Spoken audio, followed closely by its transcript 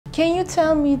Can you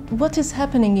tell me what is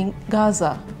happening in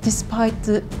Gaza despite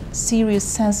the serious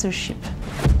censorship?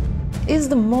 Is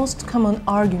the most common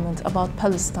argument about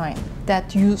Palestine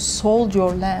that you sold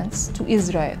your lands to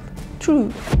Israel true?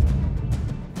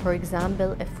 For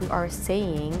example, if we are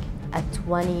saying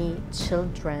 20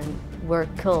 children were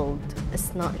killed,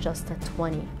 it's not just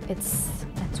 20, it's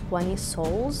 20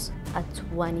 souls,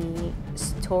 20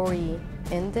 story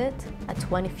ended,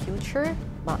 20 future,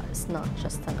 but it's not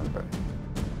just a number.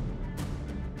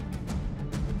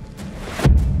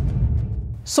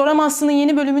 Soramazsın'ın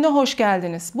yeni bölümüne hoş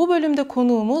geldiniz. Bu bölümde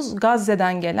konuğumuz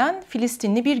Gazze'den gelen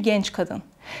Filistinli bir genç kadın.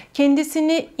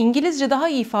 Kendisini İngilizce daha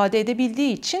iyi ifade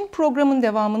edebildiği için programın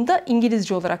devamında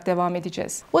İngilizce olarak devam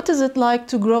edeceğiz. What is it like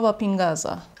to grow up in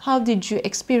Gaza? How did you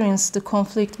experience the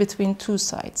conflict between two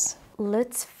sides?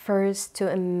 Let's first to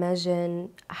imagine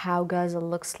how Gaza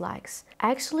looks like.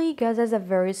 Actually, Gaza is a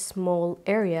very small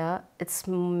area. It's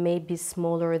maybe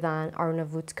smaller than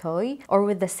Arnavutköy or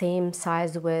with the same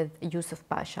size with Yusuf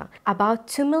Pasha. About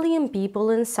 2 million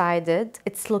people inside it.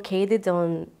 It's located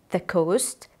on the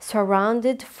coast,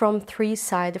 surrounded from 3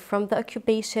 sides from the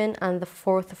occupation and the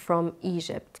 4th from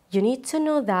Egypt. You need to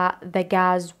know that the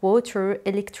gas, water,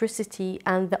 electricity,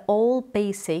 and the all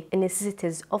basic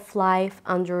necessities of life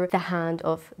under the hand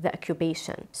of the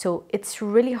occupation. So it's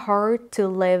really hard to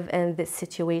live in this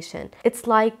situation. It's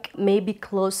like maybe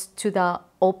close to the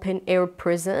open air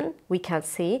prison, we can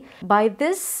say. By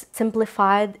this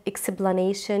simplified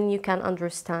explanation, you can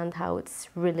understand how it's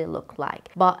really look like.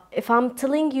 But if I'm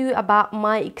telling you about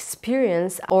my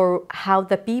experience or how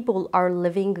the people are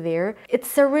living there,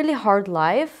 it's a really hard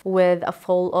life with a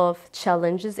full of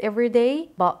challenges every day,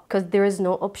 but because there is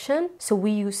no option, so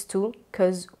we used to,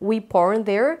 because we born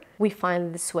there, we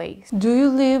find this way. Do you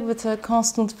live with a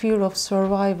constant fear of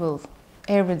survival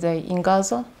every day in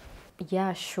Gaza?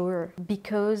 Yeah, sure.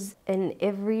 Because in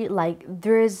every,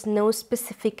 there is no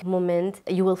specific moment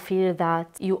you will feel that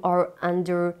you are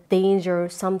under danger or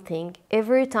something.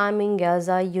 Every time in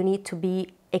Gaza, you need to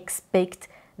expect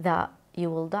that you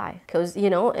will die. Because,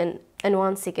 in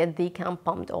 1 second, they can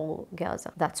pump all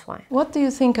Gaza. That's why. What do you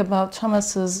think about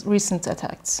Hamas's recent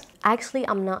attacks? Actually,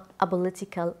 I'm not a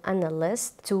political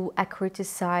analyst to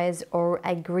criticize or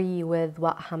agree with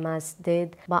what Hamas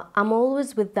did, but I'm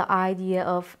always with the idea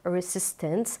of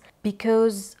resistance,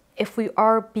 because if we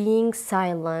are being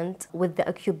silent with the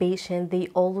occupation, they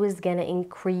always gonna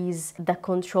increase the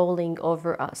controlling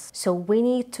over us. So we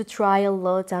need to try a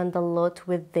lot and a lot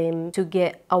with them to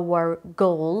get our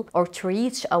goal or to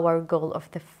reach our goal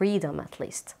of the freedom at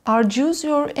least. Are Jews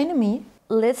your enemy?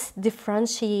 Let's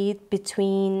differentiate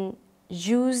between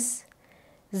Jews,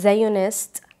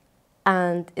 Zionist,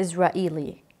 and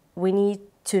Israeli. We need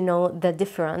to know the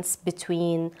difference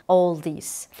between all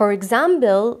these. For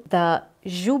example, the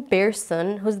Jew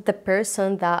person, who's the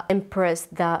person that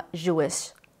embraced the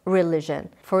Jewish religion.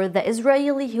 For the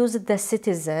Israeli, who's the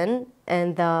citizen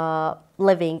and the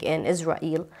living in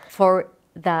Israel. For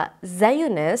the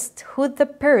Zionist, who's the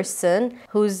person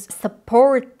who's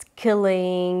support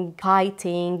killing,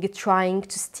 fighting, trying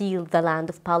to steal the land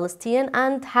of Palestine,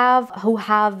 and who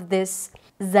have this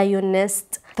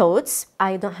Zionist thoughts.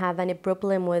 I don't have any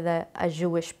problem with a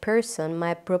Jewish person.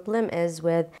 My problem is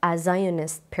with a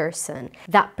Zionist person.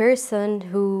 That person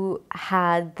who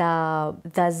had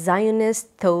the Zionist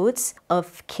thoughts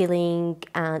of killing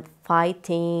and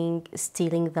fighting,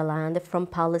 stealing the land from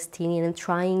Palestinians and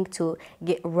trying to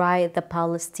get rid the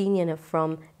Palestinians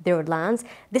from their lands.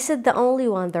 This is the only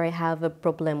one that I have a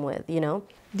problem with,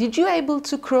 Did you able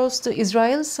to cross the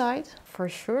Israel side? For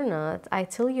sure not. I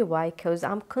tell you why, because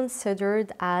I'm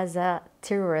considered as a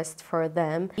terrorist for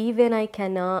them. Even I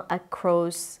cannot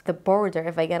cross the border.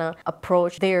 If I gonna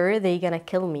approach there, they gonna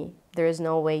kill me. There is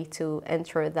no way to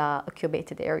enter the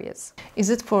occupied areas. Is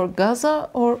it for Gaza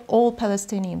or all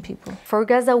Palestinian people? For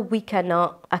Gaza, we cannot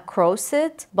cross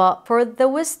it, but for the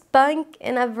West Bank,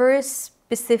 in a very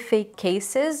specific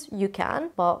cases, you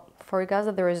can, but for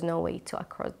Gaza, there is no way to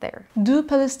cross there. Do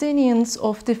Palestinians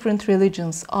of different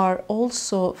religions are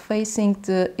also facing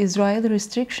the Israeli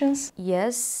restrictions?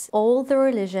 Yes, all the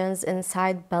religions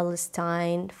inside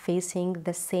Palestine facing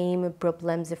the same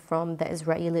problems from the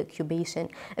Israeli occupation.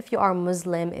 If you are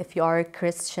Muslim, if you are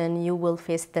Christian, you will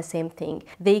face the same thing.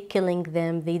 They killing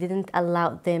them, they didn't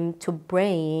allow them to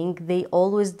praying, they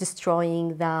always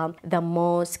destroying the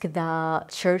mosque, the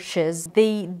churches.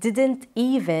 They didn't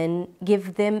even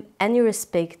give them any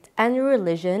respect, any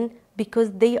religion, because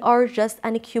they are just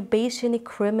an occupation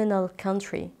criminal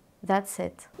country. That's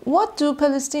it. What do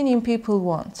Palestinian people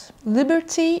want?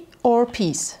 Liberty or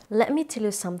peace? Let me tell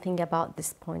you something about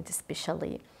this point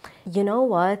especially. You know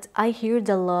what? I heard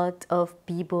a lot of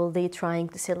people, they trying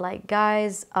to say like,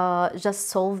 guys, just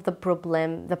solve the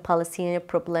problem, the Palestinian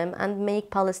problem, and make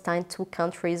Palestine two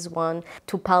countries, one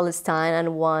to Palestine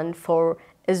and one for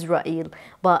Israel.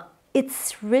 But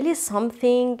it's really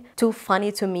something too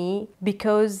funny to me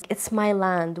because it's my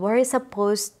land. Where is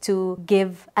supposed to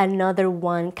give another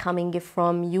one coming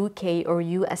from UK or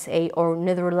USA or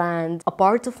Netherlands, a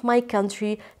part of my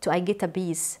country, to I get a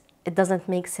piece? It doesn't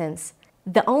make sense.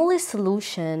 The only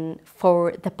solution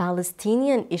for the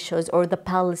Palestinian issues or the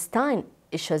Palestine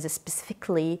issues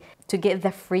specifically to get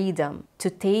the freedom to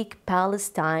take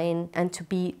Palestine and to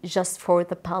be just for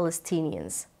the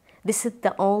Palestinians. This is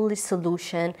the only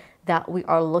solution that we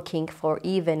are looking for,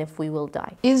 even if we will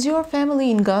die. Is your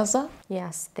family in Gaza?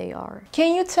 Yes, they are.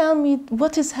 Can you tell me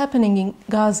what is happening in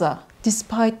Gaza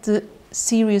despite the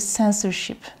serious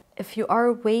censorship? If you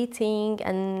are waiting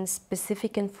and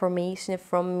specific information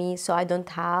from me, so I don't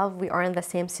have, we are in the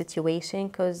same situation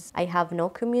because I have no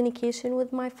communication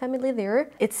with my family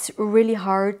there. It's really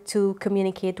hard to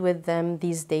communicate with them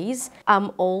these days.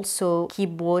 I'm also keep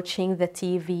watching the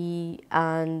TV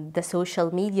and the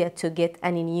social media to get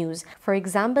any news. For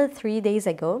example, 3 days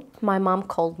ago, my mom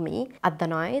called me at the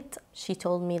night. She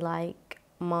told me like,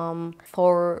 Mom,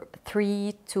 for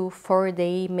 3 to 4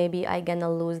 days, maybe I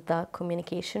gonna lose the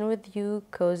communication with you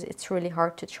because it's really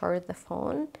hard to charge the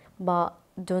phone. But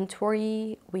don't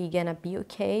worry, we gonna be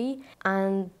okay.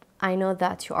 And I know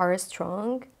that you are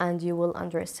strong and you will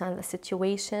understand the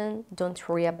situation. Don't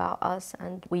worry about us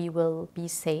and we will be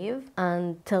safe.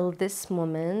 And till this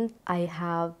moment, I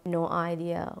have no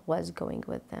idea what's going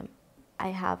with them. I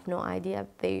have no idea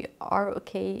if they are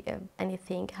okay, if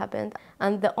anything happened.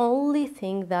 And the only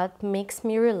thing that makes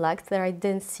me relax that I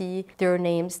didn't see their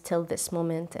names till this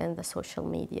moment in the social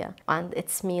media. And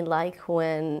it's me like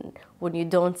when you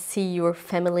don't see your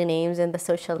family names in the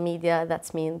social media,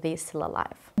 that's mean they're still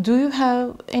alive. Do you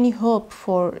have any hope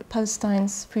for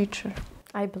Palestine's future?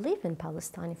 I believe in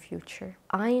Palestine future.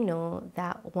 I know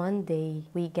that one day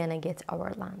we gonna get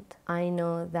our land. I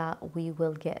know that we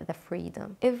will get the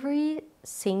freedom. Every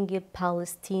single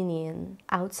Palestinian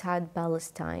outside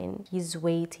Palestine is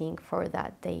waiting for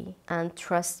that day. And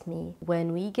trust me,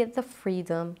 when we get the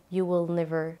freedom, you will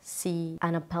never see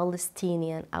a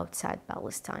Palestinian outside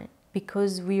Palestine.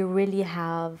 Because we really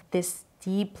have this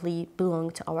deeply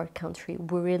belong to our country.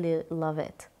 We really love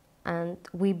it. And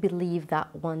we believe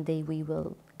that one day we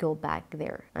will go back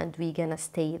there and we're gonna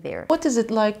stay there. What is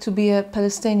it like to be a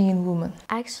Palestinian woman?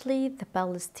 Actually, the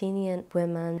Palestinian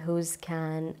women who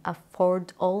can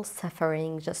afford all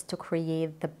suffering just to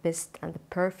create the best and the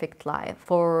perfect life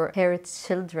for her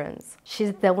children.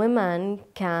 She's the woman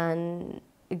can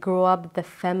grow up the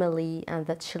family and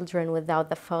the children without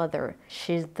the father.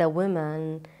 She's the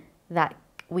woman that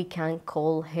we can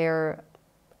call her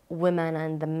woman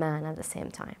and the man at the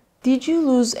same time. Did you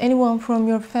lose anyone from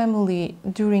your family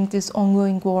during this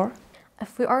ongoing war?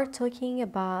 If we are talking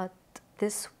about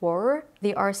this war,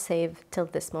 they are safe till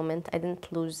this moment. I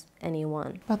didn't lose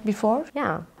anyone. But before?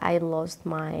 Yeah, I lost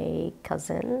my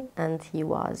cousin and he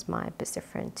was my best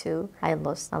friend too. I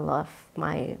lost a lot of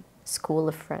my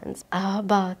school friends.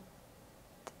 But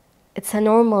it's a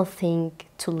normal thing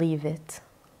to leave it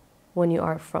when you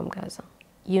are from Gaza.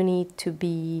 You need to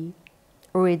be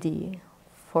ready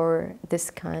for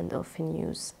this kind of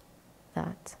news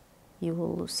that you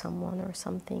will lose someone or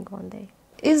something one day.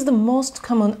 Is the most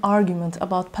common argument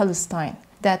about Palestine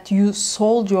that you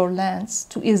sold your lands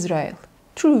to Israel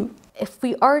true? If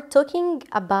we are talking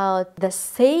about the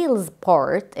sales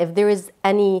part, if there is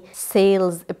any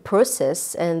sales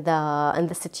process in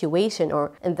the situation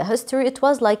or in the history, it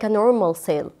was like a normal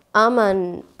sale. I'm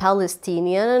an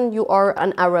Palestinian and you are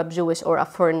an Arab Jewish or a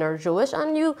foreigner Jewish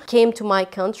and you came to my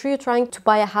country trying to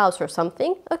buy a house or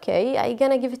something. Okay, I'm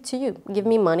gonna give it to you. Give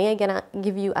me money, I'm gonna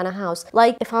give you a house.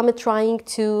 Like if I'm trying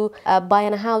to buy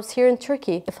a house here in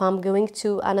Turkey, if I'm going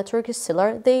to a Turkish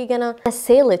seller, they're gonna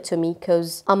sell it to me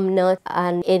because I'm not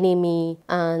an enemy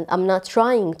and I'm not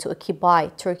trying to occupy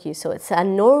Turkey. So it's a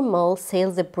normal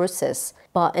sales process.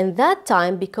 But in that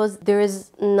time, because there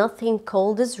is nothing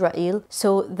called Israel,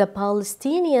 so the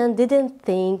Palestinian didn't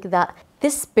think that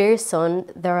this person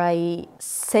that I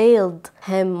sold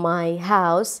him my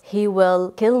house, he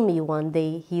will kill me one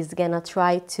day. He's gonna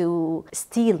try to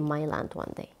steal my land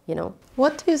one day, you know.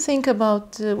 What do you think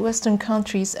about Western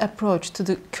countries' approach to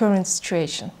the current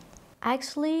situation?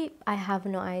 Actually, I have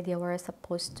no idea what I'm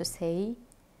supposed to say.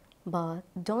 But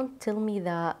don't tell me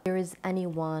that there is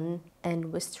anyone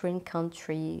in Western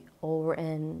country or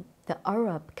in the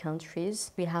Arab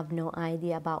countries. We have no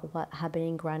idea about what's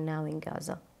happening right now in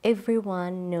Gaza.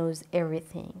 Everyone knows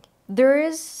everything. There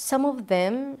is some of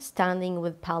them standing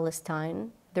with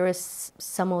Palestine. There is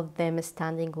some of them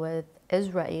standing with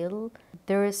Israel.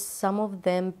 There is some of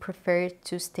them prefer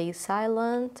to stay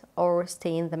silent or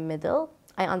stay in the middle.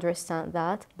 I understand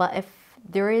that. But if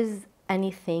there is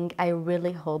anything, I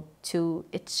really hope to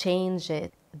change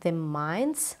it, their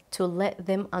minds, to let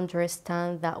them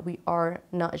understand that we are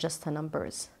not just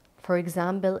numbers. For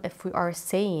example, if we are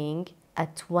saying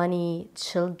 20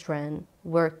 children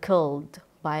were killed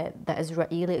by the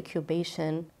Israeli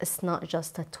occupation, it's not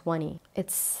just 20.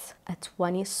 It's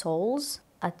 20 souls,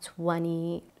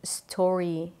 20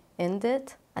 story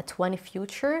ended, 20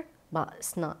 future, but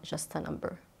it's not just a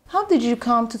number. How did you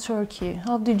come to Turkey?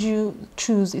 How did you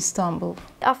choose Istanbul?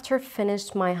 After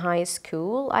finished my high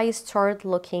school, I started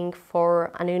looking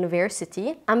for an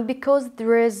university. And because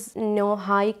there is no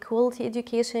high quality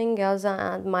education in Gaza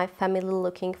and my family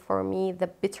looking for me the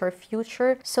better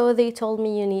future, so they told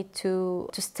me you need to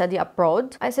study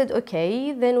abroad. I said,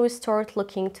 okay, then we start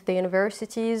looking to the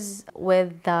universities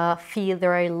with the field that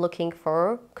I'm looking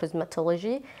for,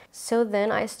 cosmetology. So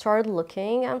then I started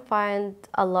looking and find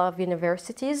a lot of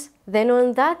universities. Then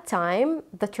on that time,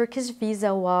 the Turkish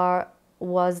visa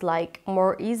was like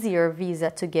more easier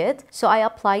visa to get. So I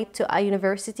applied to a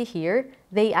university here.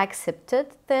 They accepted.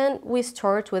 Then we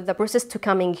start with the process to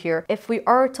coming here. If we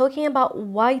are talking about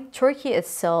why Turkey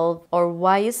itself or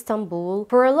why Istanbul,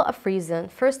 for a lot of reasons.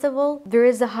 First of all, there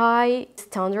is a high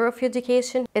standard of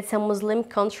education. It's a Muslim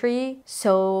country,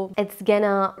 so it's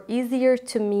gonna easier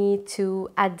to me to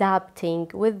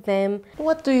adapting with them.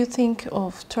 What do you think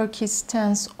of Turkey's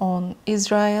stance on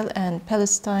Israel and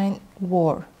Palestine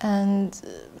war? And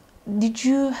did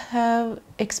you have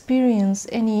experienced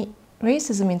any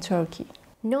racism in Turkey?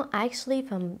 No, actually,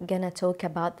 if I'm gonna talk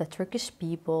about the Turkish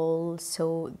people,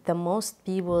 so the most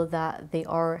people that they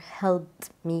are helped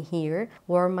me here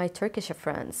were my Turkish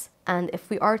friends. And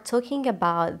if we are talking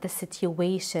about the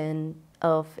situation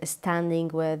of standing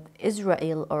with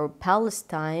Israel or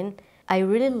Palestine, I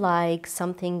really like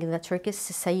something in the Turkish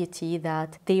society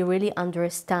that they really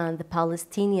understand the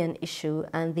Palestinian issue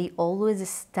and they always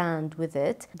stand with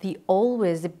it. They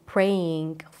always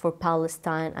praying for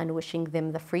Palestine and wishing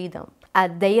them the freedom. A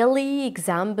daily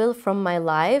example from my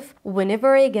life,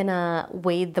 whenever I gonna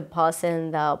wait the bus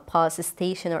in the bus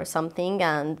station or something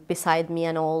and beside me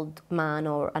an old man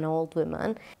or an old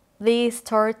woman, they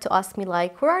start to ask me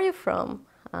like, where are you from?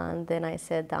 And then I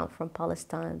said, I'm from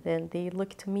Palestine. Then they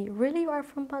look to me, really, you are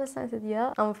from Palestine? I said,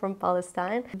 yeah, I'm from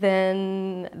Palestine.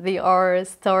 Then they are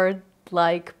start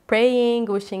like praying,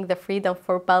 wishing the freedom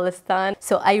for Palestine.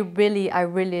 So I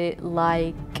really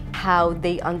like how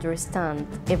they understand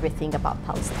everything about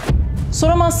Palestine.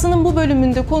 Soramazsın'ın bu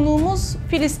bölümünde konuğumuz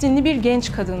Filistinli bir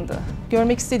genç kadındı.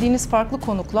 Görmek istediğiniz farklı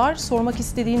konuklar, sormak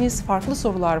istediğiniz farklı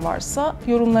sorular varsa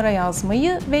yorumlara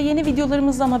yazmayı ve yeni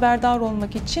videolarımızdan haberdar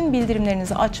olmak için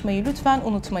bildirimlerinizi açmayı lütfen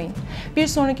unutmayın. Bir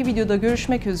sonraki videoda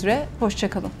görüşmek üzere, hoşça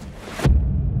kalın.